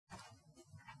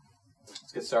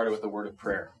Let's get started with a word of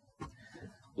prayer.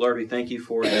 Lord, we thank you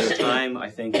for this time. I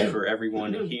thank you for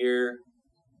everyone here.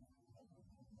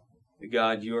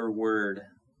 God, your word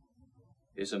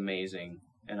is amazing,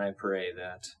 and I pray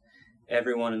that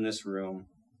everyone in this room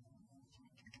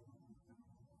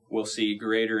will see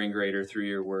greater and greater through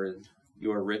your word,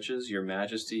 your riches, your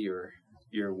majesty,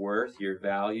 your worth, your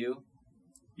value,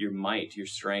 your might, your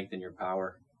strength, and your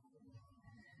power.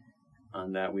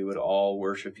 And that we would all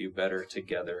worship you better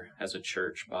together as a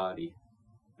church body.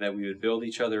 That we would build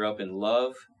each other up in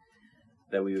love.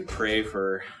 That we would pray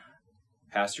for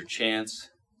Pastor Chance,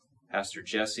 Pastor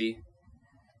Jesse,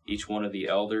 each one of the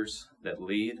elders that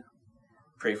lead.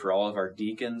 Pray for all of our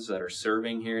deacons that are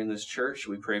serving here in this church.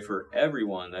 We pray for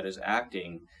everyone that is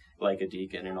acting like a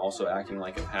deacon and also acting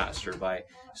like a pastor by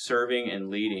serving and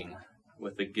leading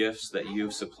with the gifts that you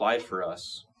have supplied for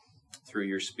us through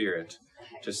your Spirit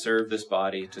to serve this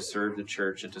body, to serve the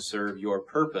church, and to serve your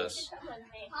purpose,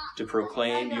 to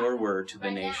proclaim your word to the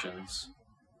nations,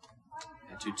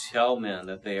 and to tell men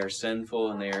that they are sinful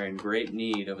and they are in great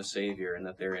need of a Savior and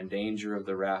that they're in danger of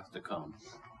the wrath to come.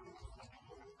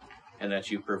 And that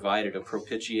you provided a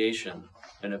propitiation,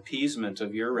 an appeasement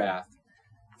of your wrath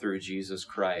through Jesus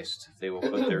Christ. If they will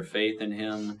put their faith in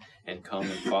him and come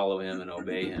and follow him and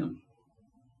obey him.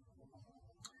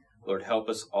 Lord, help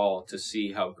us all to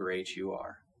see how great you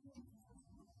are.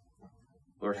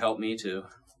 Lord, help me to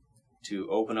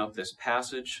open up this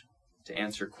passage, to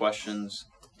answer questions,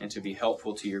 and to be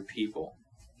helpful to your people.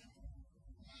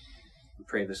 We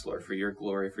pray this, Lord, for your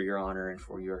glory, for your honor, and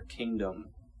for your kingdom,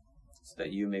 so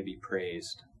that you may be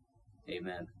praised.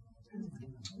 Amen.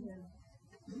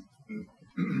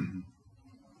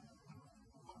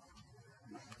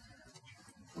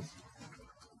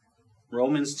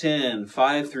 Romans 10,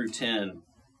 5 through 10.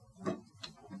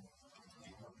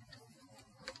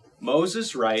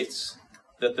 Moses writes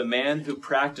that the man who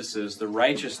practices the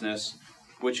righteousness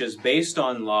which is based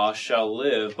on law shall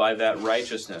live by that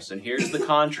righteousness. And here's the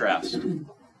contrast.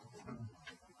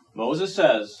 Moses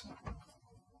says,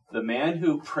 the man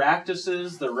who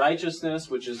practices the righteousness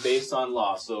which is based on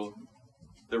law. So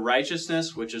the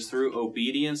righteousness which is through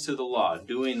obedience to the law,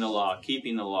 doing the law,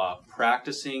 keeping the law,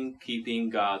 practicing, keeping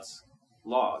God's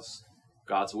laws,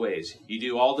 God's ways. You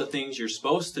do all the things you're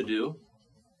supposed to do,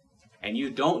 and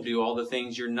you don't do all the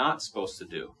things you're not supposed to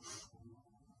do.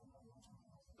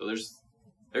 So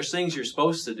there's things you're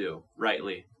supposed to do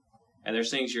rightly, and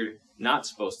there's things you're not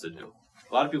supposed to do.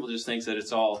 A lot of people just think that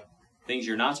it's all things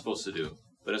you're not supposed to do.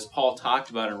 But as Paul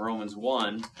talked about in Romans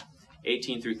 1,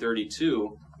 18 through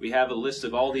 32, we have a list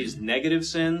of all these negative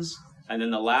sins, and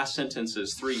then the last sentence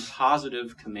is 3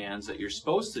 positive commands that you're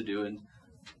supposed to do, and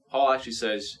Paul actually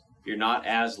says, you're not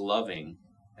as loving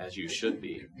as you should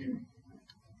be. And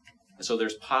so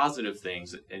there's positive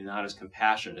things and not as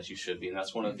compassionate as you should be. And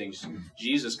that's one of the things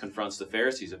Jesus confronts the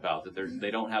Pharisees about, that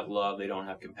they don't have love, they don't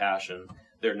have compassion,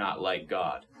 they're not like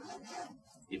God,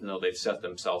 even though they've set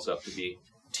themselves up to be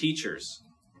teachers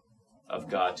of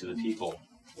God to the people.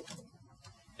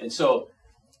 And so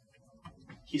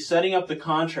he's setting up the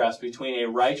contrast between a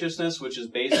righteousness which is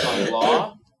based on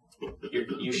law.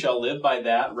 You shall live by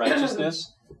that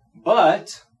righteousness.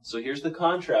 But, so here's the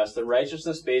contrast. The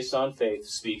righteousness based on faith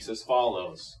speaks as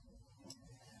follows.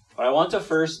 But I want to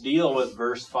first deal with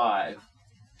verse 5.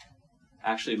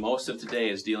 Actually, most of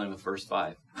today is dealing with verse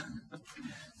 5.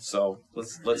 So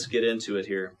let's get into it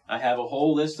here. I have a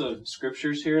whole list of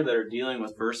scriptures here that are dealing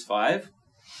with verse 5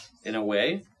 in a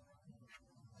way.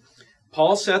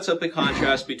 Paul sets up a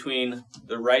contrast between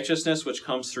the righteousness which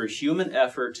comes through human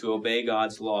effort to obey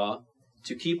God's law,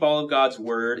 to keep all of God's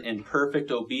word in perfect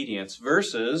obedience,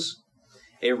 versus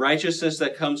a righteousness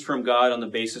that comes from God on the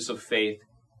basis of faith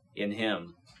in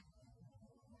him.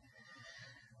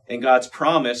 And God's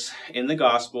promise in the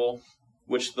gospel,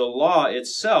 which the law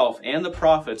itself and the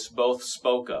prophets both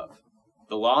spoke of.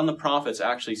 The law and the prophets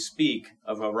actually speak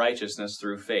of a righteousness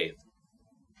through faith.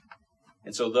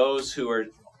 And so those who are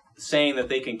saying that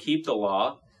they can keep the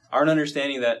law aren't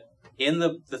understanding that in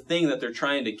the thing that they're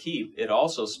trying to keep, it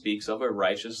also speaks of a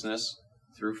righteousness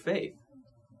through faith.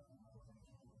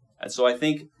 And so I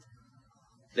think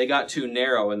they got too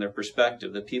narrow in their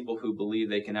perspective, the people who believe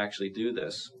they can actually do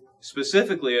this.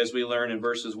 Specifically, as we learn in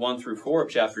verses 1 through 4 of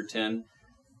chapter 10,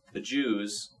 the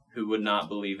Jews who would not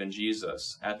believe in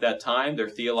Jesus. At that time, their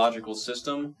theological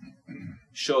system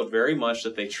showed very much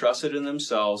that they trusted in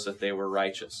themselves that they were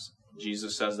righteous.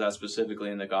 Jesus says that specifically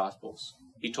in the Gospels.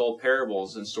 He told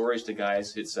parables and stories to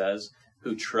guys, it says,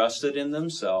 who trusted in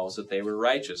themselves that they were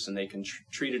righteous, and they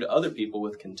treated other people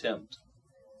with contempt.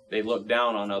 They looked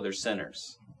down on other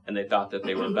sinners, and they thought that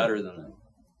they were better than them.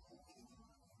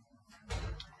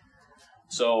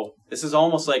 So this is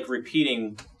almost like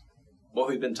repeating what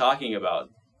we've been talking about.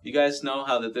 You guys know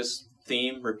how that this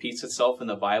theme repeats itself in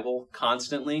the Bible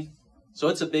constantly? So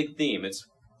it's a big theme.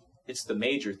 It's the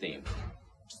major theme.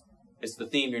 It's the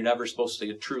theme you're never supposed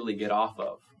to truly get off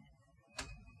of.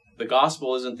 The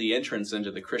gospel isn't the entrance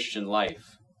into the Christian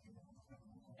life.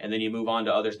 And then you move on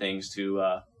to other things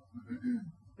to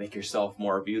make yourself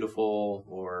more beautiful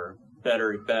or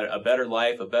a better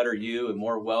life, a better you, and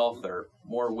more wealth or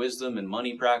more wisdom and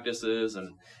money practices, and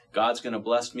God's going to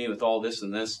bless me with all this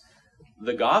and this.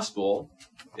 The gospel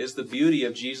is the beauty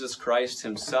of Jesus Christ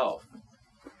himself.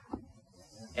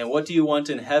 And what do you want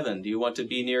in heaven? Do you want to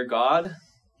be near God?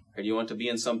 Or do you want to be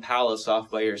in some palace off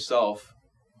by yourself,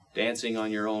 dancing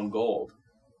on your own gold?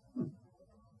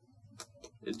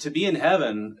 To be in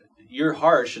heaven, your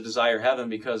heart should desire heaven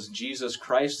because Jesus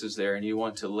Christ is there and you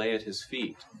want to lay at his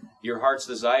feet. Your heart's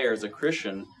desire as a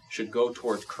Christian should go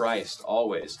toward Christ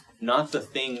always, not the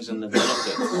things and the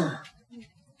benefits.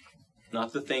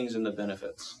 Not the things and the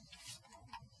benefits.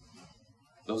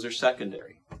 Those are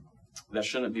secondary. That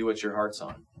shouldn't be what your heart's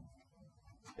on.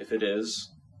 If it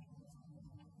is,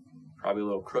 probably a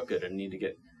little crooked and need to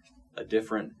get a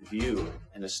different view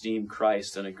and esteem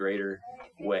Christ in a greater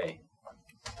way.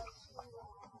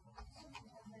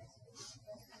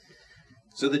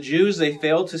 So the Jews, they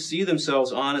failed to see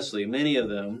themselves honestly, many of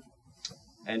them,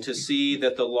 and to see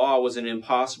that the law was an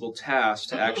impossible task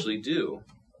to actually do.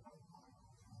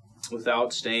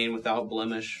 Without stain, without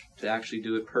blemish, to actually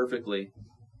do it perfectly.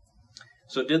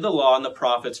 So did the law and the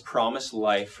prophets promise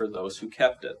life for those who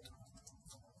kept it?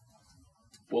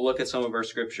 We'll look at some of our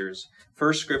scriptures.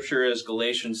 First scripture is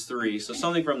Galatians 3. So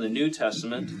something from the New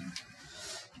Testament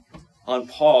on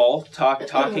Paul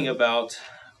talking about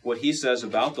what he says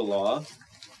about the law.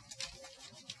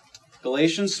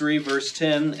 Galatians 3 verse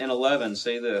 10 and 11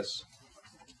 say this.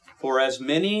 For as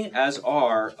many as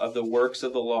are of the works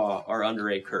of the law are under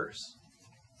a curse.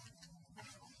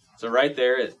 So right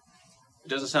there, it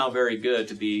doesn't sound very good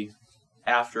to be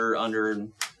after, under,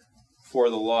 and for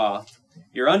the law.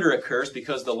 You're under a curse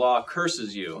because the law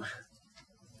curses you.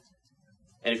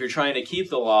 And if you're trying to keep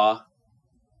the law,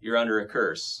 you're under a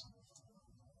curse.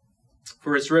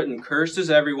 For it's written, cursed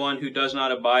is everyone who does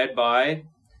not abide by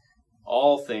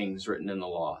all things written in the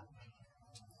law.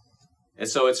 And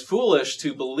so it's foolish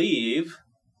to believe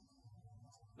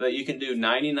that you can do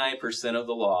 99% of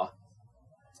the law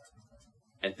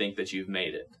and think that you've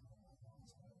made it.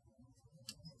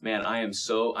 Man, I am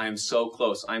so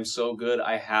close. I'm so good.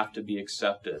 I have to be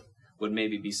accepted. Would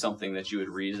maybe be something that you would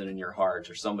reason in your heart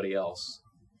or somebody else.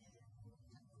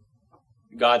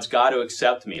 God's got to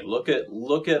accept me. Look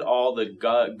at all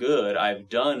the good I've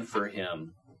done for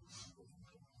him.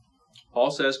 Paul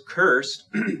says, cursed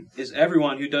is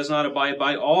everyone who does not abide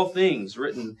by all things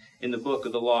written in the book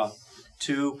of the law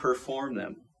to perform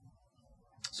them.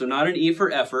 So not an E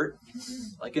for effort,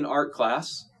 like in art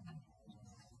class.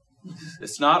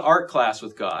 It's not art class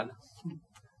with God.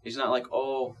 He's not like,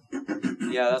 oh,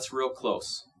 yeah, that's real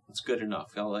close. That's good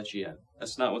enough. I'll let you in.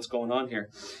 That's not what's going on here.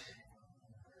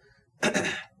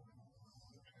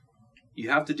 You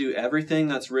have to do everything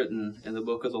that's written in the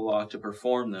book of the law to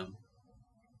perform them.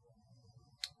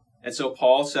 And so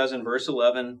Paul says in verse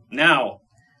 11, now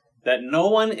that no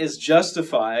one is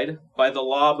justified by the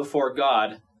law before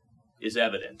God is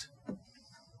evident.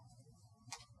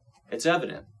 It's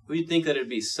evident. We'd think that it'd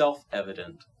be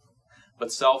self-evident,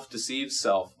 but self deceives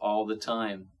self all the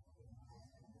time.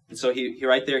 And so he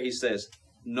right there he says,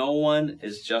 no one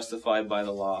is justified by the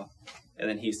law. And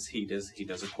then he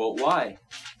does a quote, why?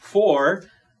 For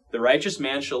the righteous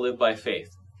man shall live by faith.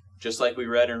 Just like we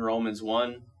read in Romans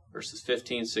 1, verses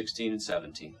 15, 16, and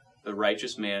 17. The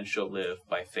righteous man shall live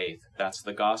by faith. That's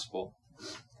the gospel.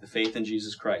 The faith in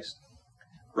Jesus Christ.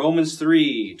 Romans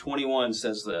 3:21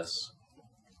 says this.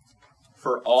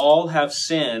 For all have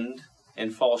sinned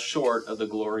and fall short of the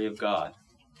glory of God.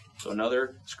 So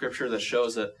another scripture that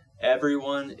shows that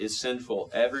everyone is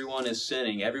sinful. Everyone is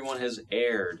sinning. Everyone has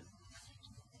erred.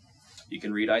 You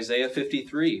can read Isaiah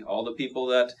 53. All the people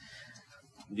that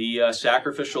the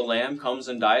sacrificial lamb comes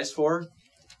and dies for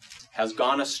has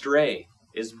gone astray,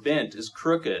 is bent, is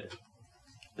crooked,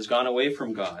 has gone away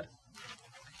from God.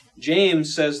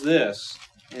 James says this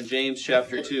in James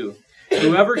chapter 2.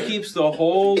 Whoever keeps the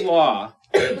whole law,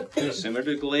 similar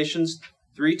to Galatians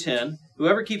 3:10,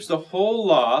 whoever keeps the whole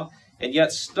law and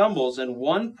yet stumbles in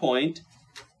one point,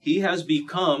 he has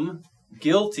become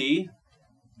guilty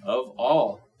of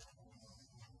all.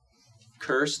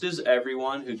 Cursed is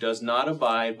everyone who does not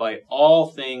abide by all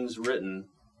things written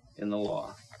in the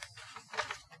law.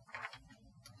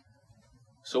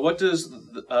 So what does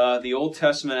the Old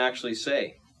Testament actually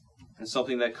say? and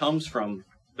something that comes from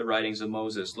the writings of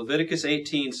Moses. Leviticus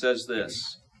 18 says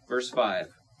this, verse 5.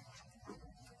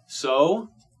 So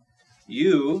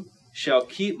you shall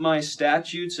keep my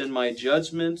statutes and my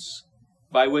judgments,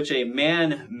 by which a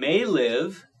man may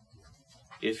live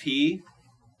if he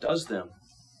does them.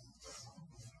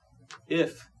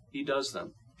 If he does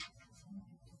them.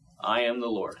 I am the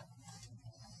Lord.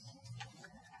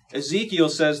 Ezekiel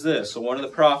says this, so one of the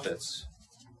prophets,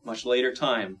 much later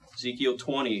time, Ezekiel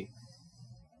 20,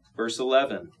 verse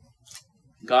 11.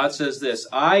 God says this,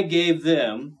 I gave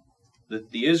them,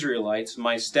 the Israelites,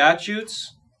 my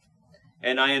statutes,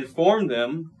 and I informed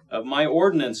them of my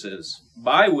ordinances,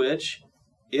 by which,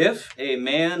 if a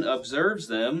man observes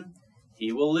them,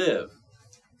 he will live.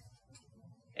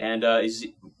 And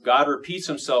God repeats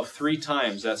himself 3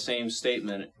 times, that same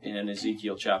statement in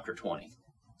Ezekiel chapter 20.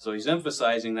 So he's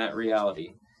emphasizing that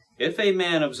reality. If a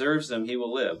man observes them, he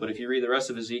will live. But if you read the rest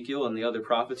of Ezekiel and the other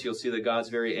prophets, you'll see that God's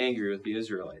very angry with the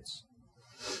Israelites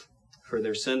for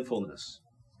their sinfulness.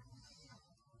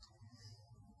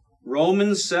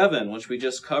 Romans 7, which we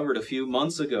just covered a few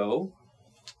months ago,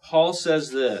 Paul says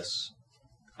this,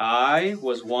 I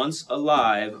was once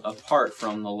alive apart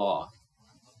from the law.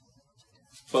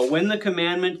 But when the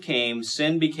commandment came,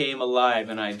 sin became alive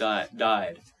and I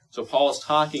died. So Paul is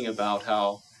talking about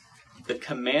how the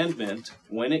commandment,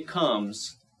 when it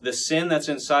comes, the sin that's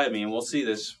inside me, and we'll see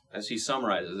this as he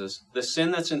summarizes this, the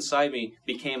sin that's inside me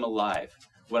became alive.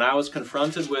 When I was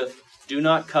confronted with, do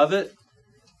not covet,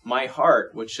 my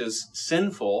heart, which is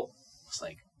sinful, was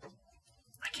like,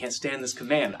 I can't stand this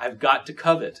command. I've got to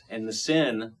covet. And the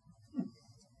sin,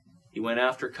 he went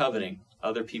after coveting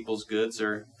other people's goods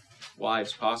or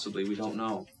wives, possibly, we don't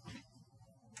know.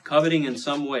 Coveting in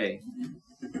some way.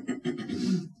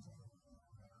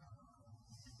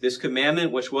 This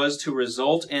commandment, which was to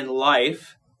result in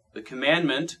life, the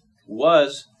commandment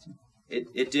was,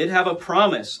 it did have a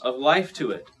promise of life to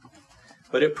it,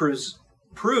 but it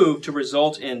proved to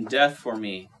result in death for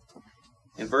me.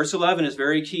 And verse 11 is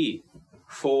very key.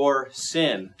 For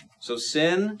sin. So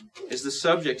sin is the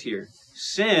subject here.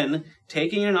 Sin,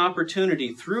 taking an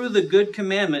opportunity through the good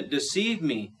commandment, deceived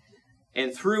me,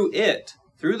 and through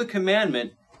the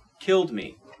commandment, killed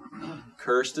me.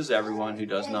 Cursed is everyone who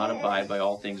does not abide by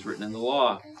all things written in the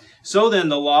law. So then,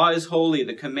 the law is holy,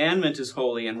 the commandment is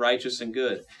holy and righteous and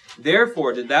good.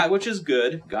 Therefore, did that which is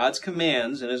good, God's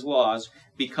commands and his laws,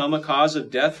 become a cause of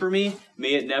death for me?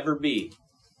 May it never be.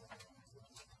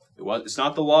 It's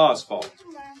not the law's fault.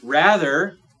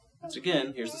 Rather, once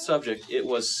again, here's the subject, it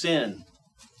was sin.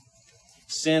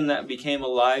 Sin that became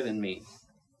alive in me.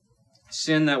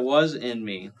 Sin that was in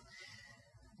me.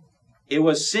 It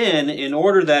was sin in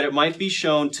order that it might be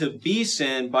shown to be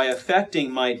sin by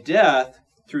affecting my death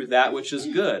through that which is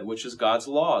good, which is God's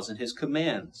laws and his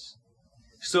commands.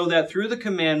 So that through the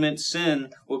commandment, sin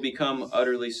will become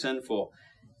utterly sinful.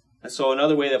 And so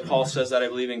another way that Paul says that, I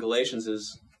believe, in Galatians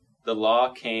is the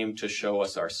law came to show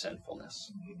us our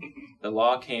sinfulness. The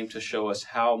law came to show us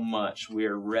how much we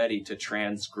are ready to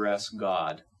transgress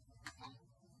God.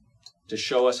 To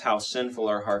show us how sinful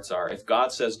our hearts are. If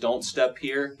God says, don't step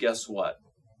here, guess what?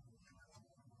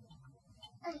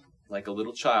 Like a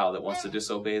little child that wants to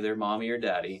disobey their mommy or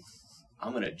daddy,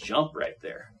 I'm going to jump right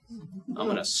there. I'm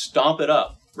going to stomp it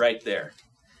up right there.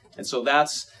 And so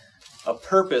that's a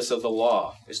purpose of the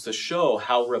law, is to show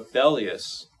how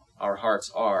rebellious our hearts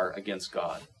are against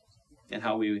God. And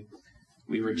how we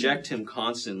reject him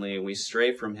constantly, and we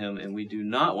stray from him, and we do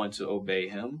not want to obey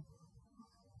him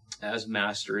as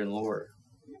Master and Lord.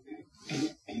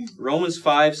 Romans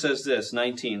 5 says this,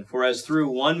 19, for as through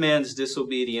one man's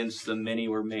disobedience the many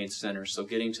were made sinners. So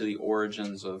getting to the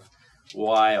origins of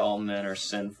why all men are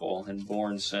sinful and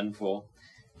born sinful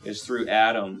is through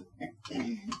Adam.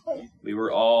 We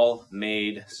were all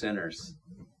made sinners.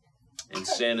 And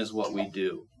sin is what we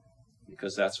do,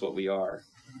 because that's what we are.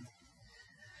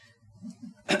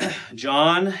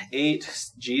 John 8,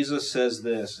 Jesus says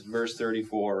this, verse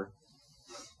 34.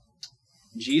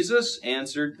 Jesus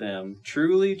answered them,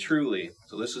 truly, truly.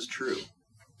 So this is true.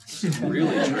 This is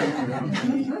really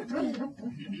true.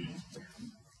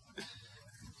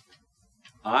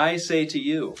 I say to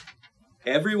you,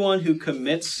 everyone who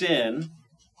commits sin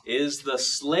is the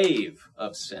slave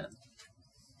of sin.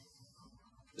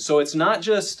 So it's not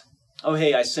just, oh,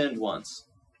 hey, I sinned once.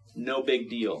 No big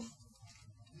deal.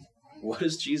 What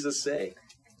does Jesus say?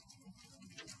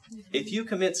 If you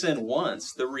commit sin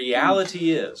once, the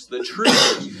reality is, the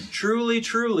truth is, truly,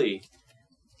 truly,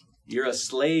 you're a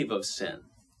slave of sin.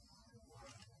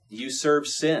 You serve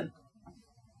sin.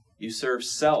 You serve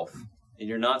self, and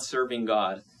you're not serving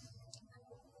God.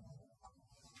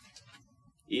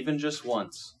 Even just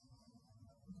once.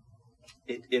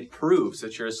 it proves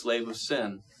that you're a slave of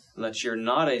sin, and that you're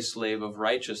not a slave of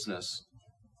righteousness,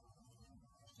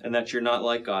 and that you're not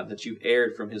like God, that you've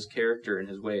erred from His character and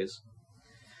His ways.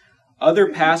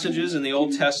 Other passages in the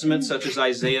Old Testament, such as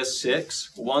Isaiah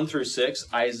 6, 1 through 6,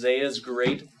 Isaiah's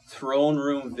great throne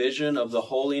room vision of the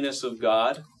holiness of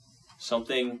God,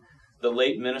 something the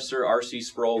late minister R.C.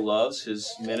 Sproul loves.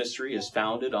 His ministry is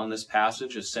founded on this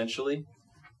passage, essentially.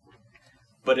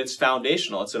 But it's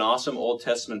foundational. It's an awesome Old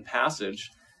Testament passage.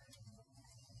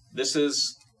 This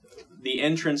is the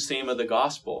entrance theme of the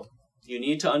gospel. You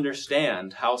need to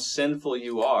understand how sinful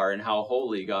you are and how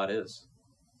holy God is.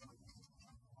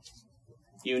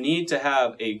 You need to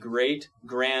have a great,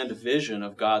 grand vision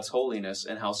of God's holiness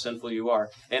and how sinful you are.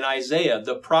 And Isaiah,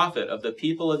 the prophet of the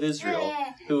people of Israel,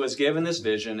 who was given this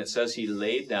vision, it says he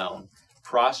laid down,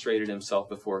 prostrated himself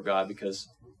before God because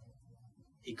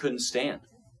he couldn't stand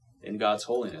in God's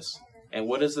holiness. And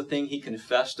what is the thing he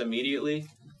confessed immediately?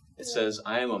 It says,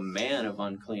 I am a man of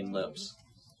unclean lips,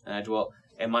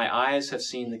 and my eyes have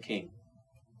seen the King.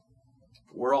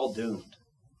 We're all doomed.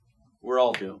 We're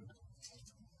all doomed.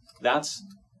 That's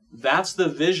the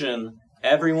vision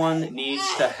everyone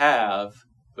needs to have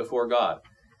before God.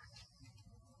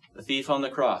 The thief on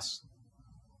the cross,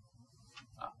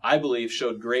 I believe,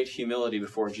 showed great humility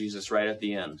before Jesus right at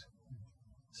the end.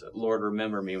 So, Lord,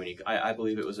 remember me when you... I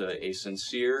believe it was a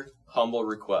sincere, humble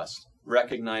request,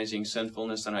 recognizing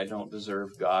sinfulness and I don't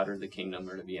deserve God or the kingdom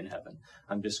or to be in heaven.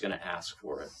 I'm just going to ask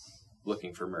for it,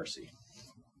 looking for mercy.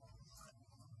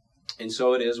 And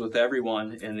so it is with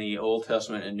everyone in the Old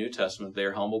Testament and New Testament. They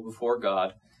are humble before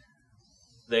God.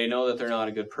 They know that they're not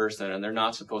a good person, and they're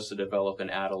not supposed to develop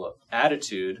an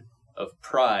attitude of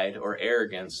pride or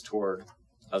arrogance toward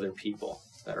other people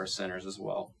that are sinners as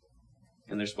well.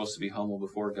 And they're supposed to be humble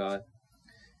before God.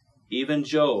 Even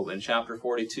Job in chapter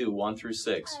 42, 1 through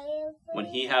 6, when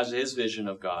he has his vision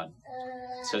of God,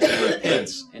 it says he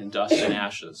repents in dust and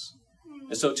ashes.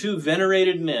 And so two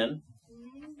venerated men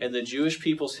in the Jewish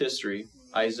people's history,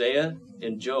 Isaiah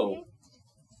and Job,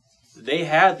 they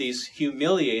had these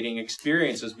humiliating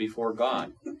experiences before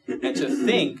God. And to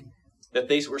think that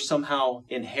they were somehow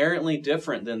inherently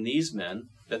different than these men,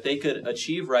 that they could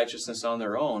achieve righteousness on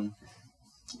their own,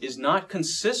 is not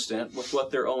consistent with what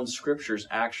their own scriptures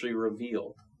actually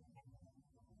reveal.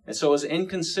 And so it was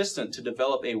inconsistent to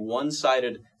develop a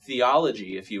one-sided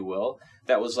theology, if you will,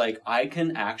 that was like, I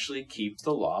can actually keep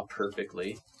the law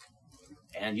perfectly.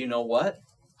 And you know what?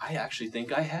 I actually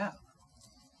think I have.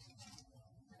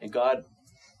 And God,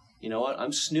 you know what?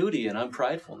 I'm snooty and I'm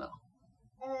prideful now.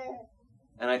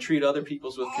 And I treat other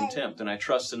people's with contempt and I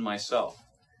trust in myself.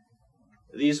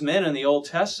 These men in the Old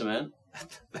Testament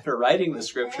that are writing the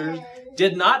scriptures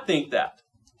did not think that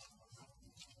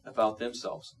about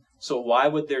themselves. So why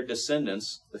would their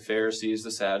descendants, the Pharisees,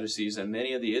 the Sadducees, and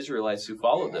many of the Israelites who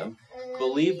followed them,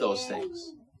 believe those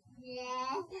things?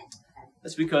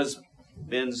 That's because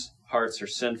men's hearts are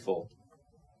sinful.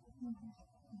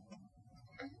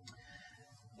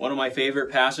 One of my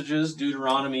favorite passages,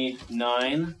 Deuteronomy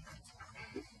 9.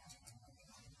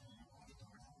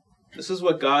 This is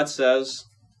what God says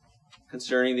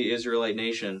concerning the Israelite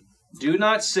nation. Do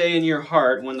not say in your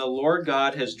heart, when the Lord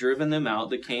God has driven them out,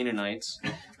 the Canaanites,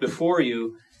 before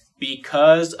you,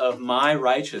 because of my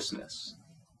righteousness,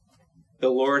 the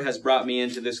Lord has brought me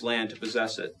into this land to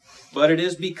possess it. But it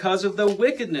is because of the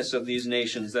wickedness of these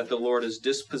nations that the Lord is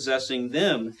dispossessing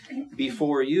them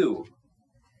before you.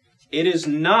 It is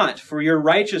not for your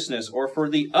righteousness or for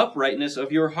the uprightness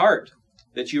of your heart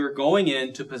that you are going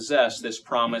in to possess this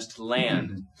promised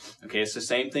land. Okay, it's the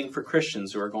same thing for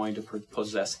Christians who are going to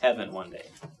possess heaven one day.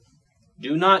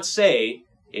 Do not say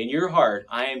in your heart,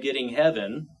 I am getting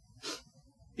heaven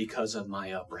because of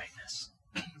my uprightness.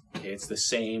 Okay, it's the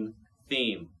same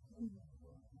theme.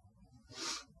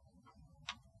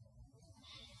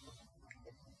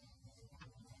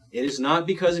 It is not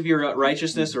because of your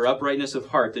righteousness or uprightness of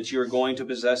heart that you are going to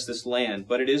possess this land,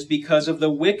 but it is because of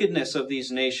the wickedness of these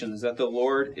nations that the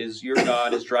Lord is your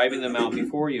God is driving them out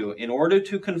before you, in order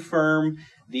to confirm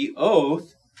the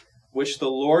oath which the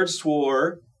Lord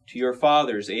swore to your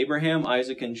fathers, Abraham,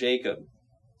 Isaac, and Jacob.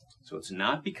 So it's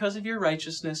not because of your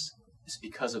righteousness, it's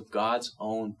because of God's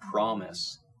own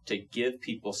promise to give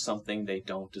people something they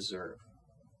don't deserve.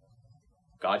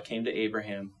 God came to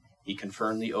Abraham. He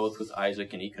confirmed the oath with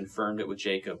Isaac, and he confirmed it with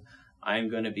Jacob.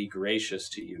 I'm going to be gracious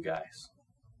to you guys.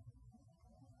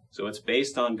 So it's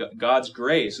based on God's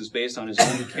grace, is based on his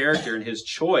own character and his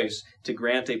choice to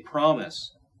grant a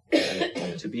promise,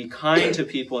 to be kind to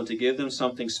people and to give them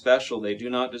something special they do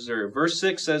not deserve. Verse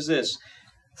 6 says this,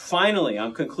 finally,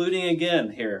 I'm concluding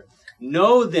again here.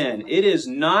 Know then, it is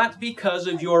not because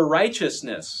of your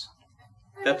righteousness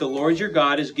that the Lord your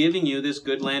God is giving you this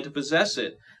good land to possess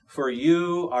it, for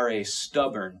you are a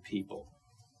stubborn people.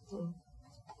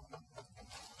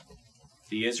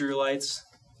 The Israelites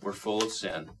were full of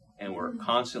sin and were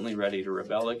constantly ready to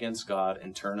rebel against God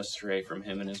and turn astray from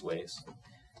Him and His ways.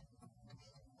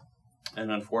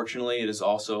 And unfortunately, it is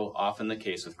also often the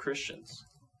case with Christians.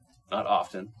 Not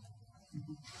often.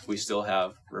 We still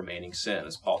have remaining sin,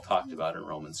 as Paul talked about in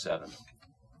Romans 7,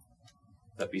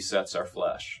 that besets our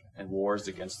flesh and wars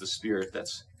against the Spirit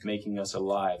that's making us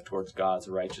alive towards God's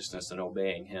righteousness and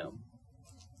obeying Him.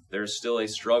 There's still a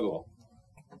struggle.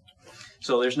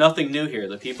 So there's nothing new here.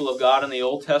 The people of God in the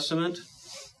Old Testament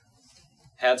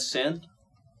had sin,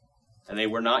 and they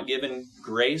were not given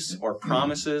grace or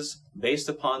promises based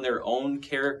upon their own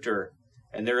character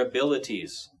and their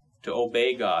abilities to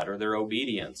obey God or their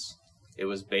obedience. It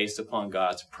was based upon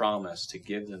God's promise to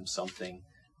give them something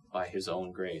by His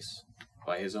own grace.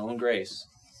 By His own grace.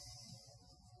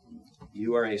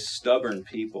 You are a stubborn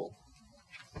people.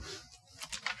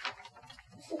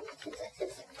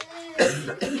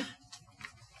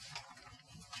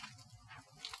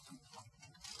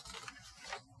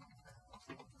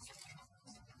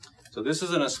 So this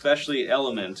is an especially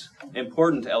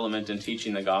important element in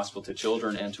teaching the gospel to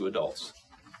children and to adults.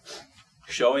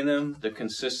 Showing them the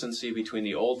consistency between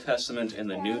the Old Testament and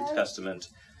the New Testament,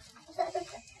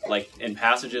 like in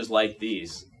passages like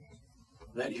these,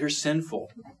 that you're sinful.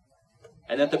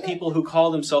 And that the people who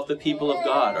call themselves the people of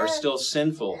God are still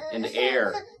sinful and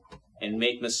err and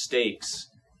make mistakes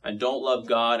and don't love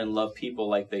God and love people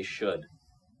like they should.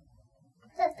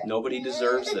 Nobody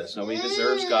deserves this. Nobody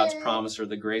deserves God's promise or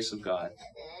the grace of God.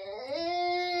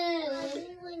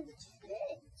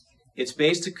 It's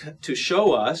based to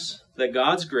show us that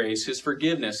God's grace, His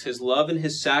forgiveness, His love and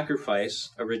His sacrifice,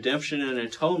 a redemption and an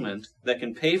atonement that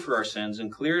can pay for our sins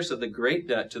and clear us of the great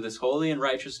debt to this holy and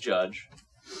righteous judge,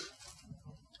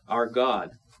 our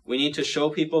God. We need to show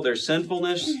people their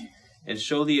sinfulness and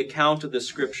show the account of the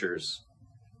Scriptures,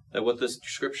 that what the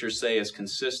Scriptures say is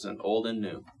consistent, old and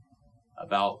new,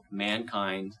 about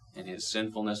mankind and his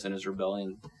sinfulness and his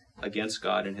rebellion against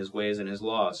God and His ways and His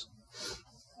laws.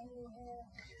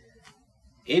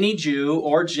 Any Jew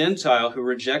or Gentile who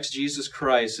rejects Jesus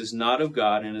Christ is not of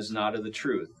God and is not of the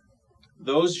truth.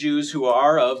 Those Jews who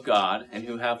are of God and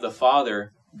who have the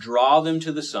Father draw them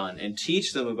to the Son and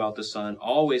teach them about the Son,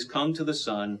 always come to the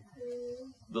Son,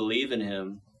 believe in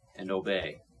Him, and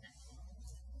obey.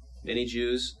 Many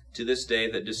Jews to this day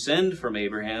that descend from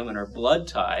Abraham and are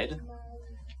blood-tied,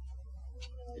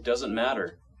 it doesn't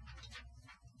matter.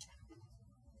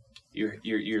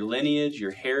 Your lineage,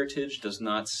 your heritage does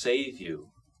not save you.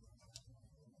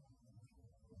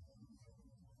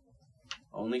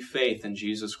 Only faith in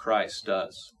Jesus Christ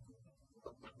does.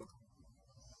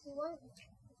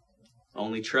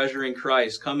 Only treasuring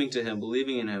Christ, coming to Him,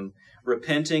 believing in Him,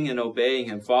 repenting and obeying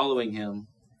Him, following Him,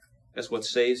 that's what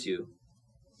saves you.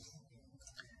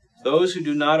 Those who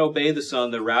do not obey the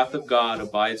Son, the wrath of God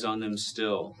abides on them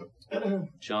still.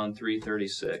 John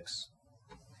 3:36.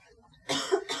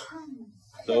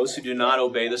 Those who do not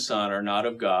obey the Son are not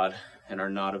of God and are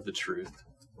not of the truth,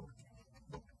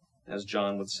 as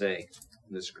John would say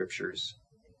in the Scriptures.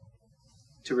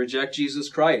 To reject Jesus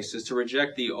Christ is to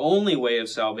reject the only way of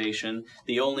salvation,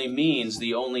 the only means,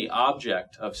 the only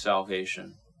object of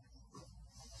salvation.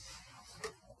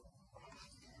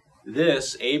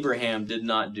 This Abraham did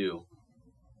not do.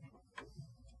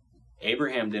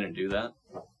 Abraham didn't do that.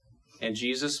 And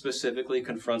Jesus specifically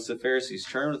confronts the Pharisees.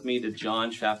 Turn with me to John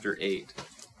chapter 8.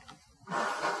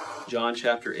 John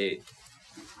chapter 8.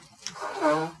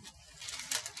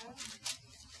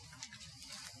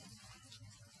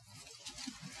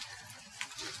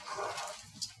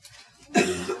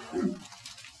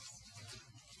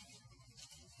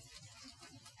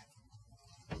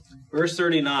 Verse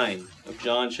 39 of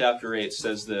John chapter 8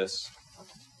 says this.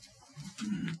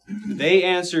 They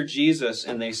answered Jesus,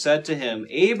 and they said to Him,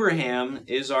 Abraham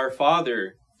is our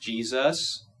father,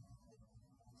 Jesus.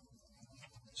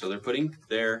 So they're putting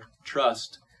their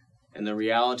trust in the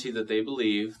reality that they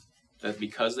believe that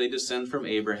because they descend from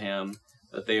Abraham,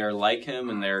 that they are like him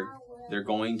and they're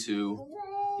going to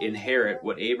inherit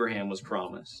what Abraham was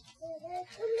promised.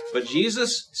 But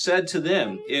Jesus said to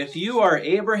them, if you are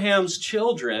Abraham's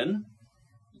children,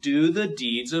 do the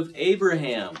deeds of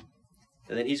Abraham.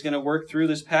 And then he's going to work through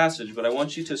this passage, but I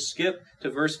want you to skip to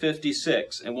verse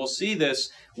 56, and we'll see this,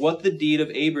 what the deed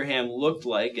of Abraham looked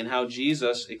like and how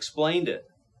Jesus explained it.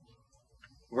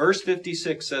 Verse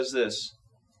 56 says this.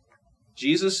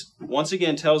 Jesus once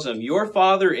again tells him, your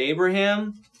father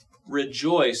Abraham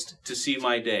rejoiced to see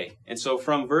my day. And so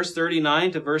from verse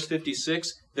 39 to verse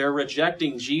 56, they're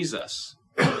rejecting Jesus.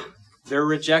 They're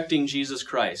rejecting Jesus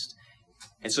Christ.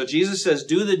 And so Jesus says,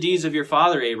 do the deeds of your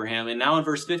father Abraham. And now in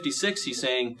verse 56, he's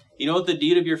saying, you know what the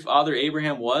deed of your father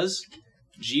Abraham was?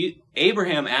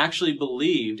 Abraham actually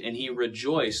believed and he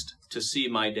rejoiced to see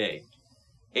my day.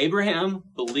 Abraham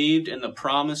believed in the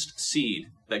promised seed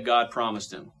that God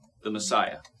promised him, the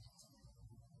Messiah.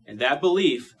 And that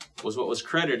belief was what was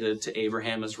credited to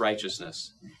Abraham as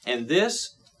righteousness. And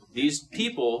these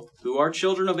people who are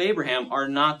children of Abraham are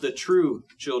not the true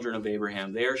children of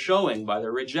Abraham. They are showing by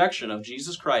their rejection of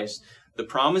Jesus Christ, the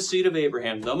promised seed of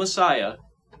Abraham, the Messiah,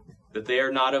 that they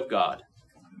are not of God.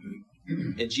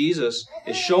 And Jesus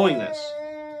is showing this.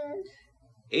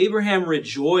 Abraham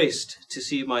rejoiced to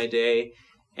see my day,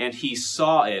 and he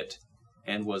saw it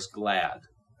and was glad.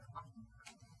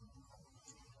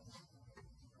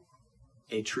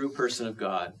 A true person of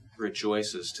God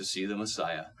rejoices to see the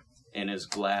Messiah and is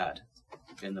glad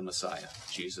in the Messiah,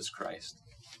 Jesus Christ.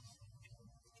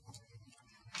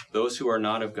 Those who are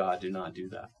not of God do not do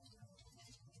that.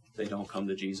 They don't come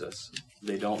to Jesus.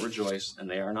 They don't rejoice, and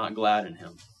they are not glad in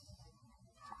him.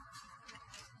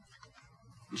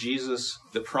 Jesus,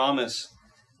 the promise,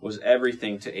 was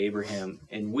everything to Abraham.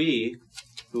 And we,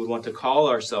 who would want to call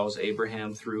ourselves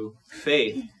Abraham through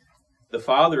faith, the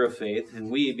father of faith, and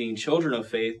we, being children of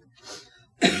faith,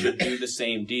 should do the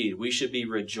same deed. We should be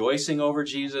rejoicing over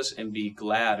Jesus and be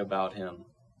glad about him,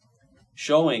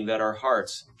 showing that our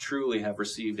hearts truly have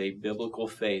received a biblical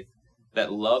faith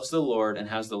that loves the Lord and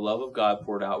has the love of God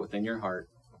poured out within your heart,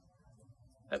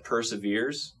 that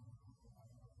perseveres.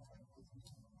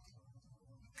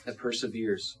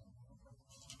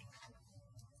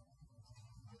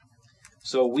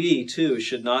 So we, too,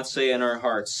 should not say in our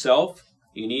hearts, self,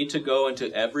 you need to go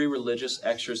into every religious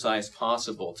exercise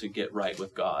possible to get right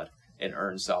with God and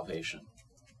earn salvation.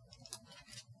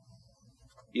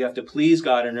 You have to please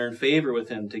God and earn favor with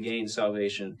him to gain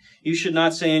salvation. You should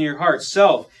not say in your heart,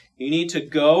 self, you need to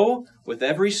go with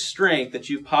every strength that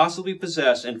you possibly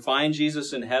possess and find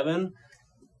Jesus in heaven,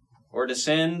 or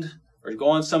descend, or go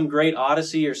on some great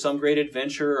odyssey or some great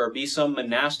adventure, or be some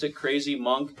monastic crazy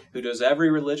monk who does every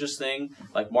religious thing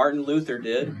like Martin Luther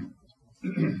did.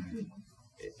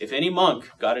 If any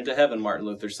monk got into heaven, Martin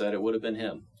Luther said, it would have been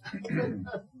him. It's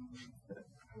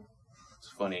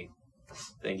a funny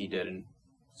thing he did and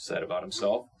said about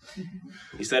himself.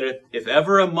 He said, if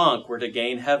ever a monk were to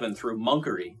gain heaven through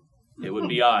monkery, it would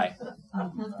be I.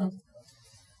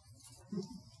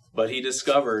 But he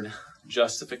discovered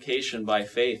justification by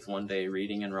faith one day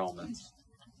reading in Romans.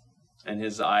 And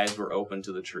his eyes were open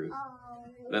to the truth.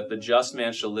 That the just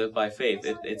man shall live by faith.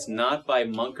 It's not by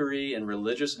monkery and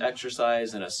religious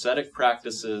exercise and ascetic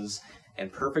practices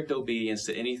and perfect obedience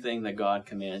to anything that God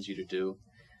commands you to do.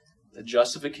 The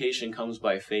justification comes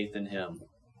by faith in him.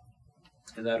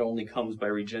 And that only comes by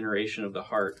regeneration of the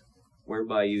heart,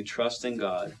 whereby you trust in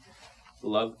God,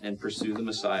 love and pursue the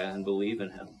Messiah, and believe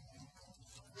in him.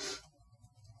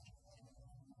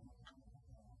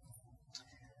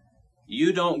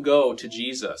 You don't go to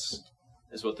Jesus,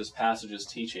 is what this passage is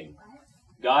teaching.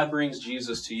 God brings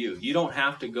Jesus to you. You don't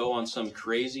have to go on some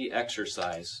crazy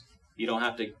exercise. You don't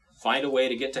have to find a way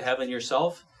to get to heaven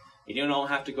yourself. You don't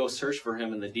have to go search for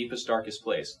him in the deepest, darkest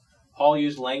place. Paul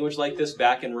used language like this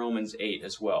back in Romans 8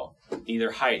 as well.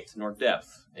 Neither height nor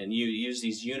depth. And you use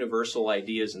these universal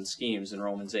ideas and schemes in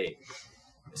Romans 8.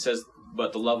 It says,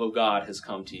 but the love of God has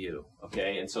come to you.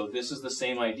 Okay? And so this is the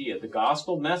same idea. The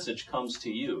gospel message comes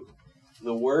to you.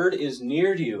 The word is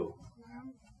near to you.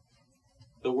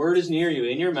 The word is near you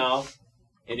in your mouth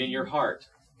and in your heart.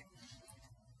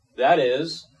 That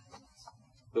is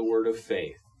the word of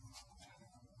faith.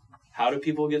 How do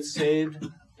people get saved?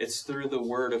 It's through the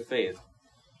word of faith.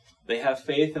 They have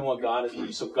faith in what God is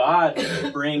doing. So God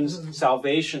brings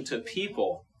salvation to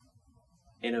people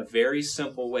in a very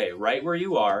simple way. Right where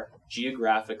you are,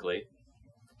 geographically.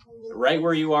 Right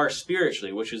where you are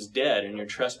spiritually, which is dead in your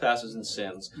trespasses and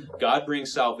sins. God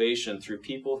brings salvation through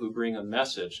people who bring a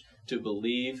message to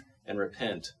believe and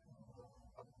repent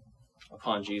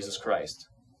upon Jesus Christ.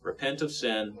 Repent of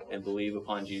sin and believe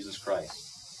upon Jesus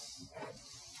Christ.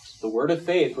 The word of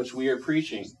faith which we are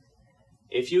preaching.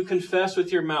 If you confess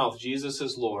with your mouth Jesus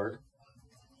is Lord,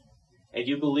 and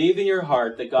you believe in your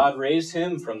heart that God raised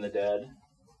him from the dead.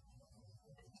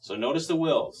 So notice the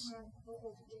wills.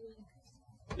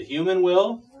 The human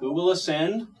will, who will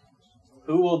ascend,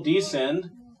 who will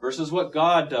descend, versus what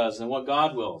God does and what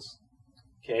God wills.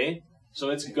 Okay? So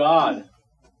it's God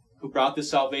who brought this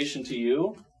salvation to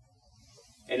you,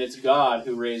 and it's God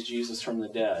who raised Jesus from the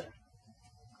dead.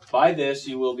 By this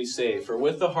you will be saved. For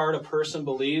with the heart a person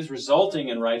believes, resulting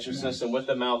in righteousness, and with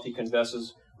the mouth he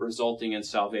confesses, resulting in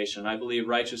salvation. I believe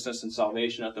righteousness and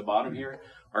salvation at the bottom here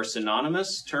are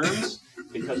synonymous terms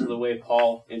because of the way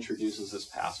Paul introduces this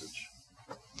passage.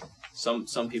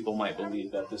 Some people might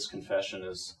believe that this confession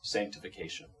is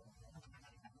sanctification.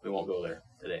 We won't go there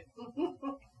today.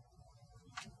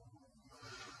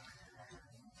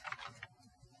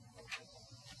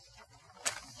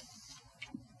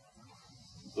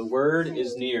 The word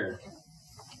is near.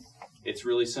 It's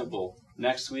really simple.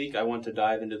 Next week, I want to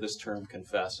dive into this term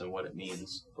confess and what it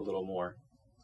means a little more.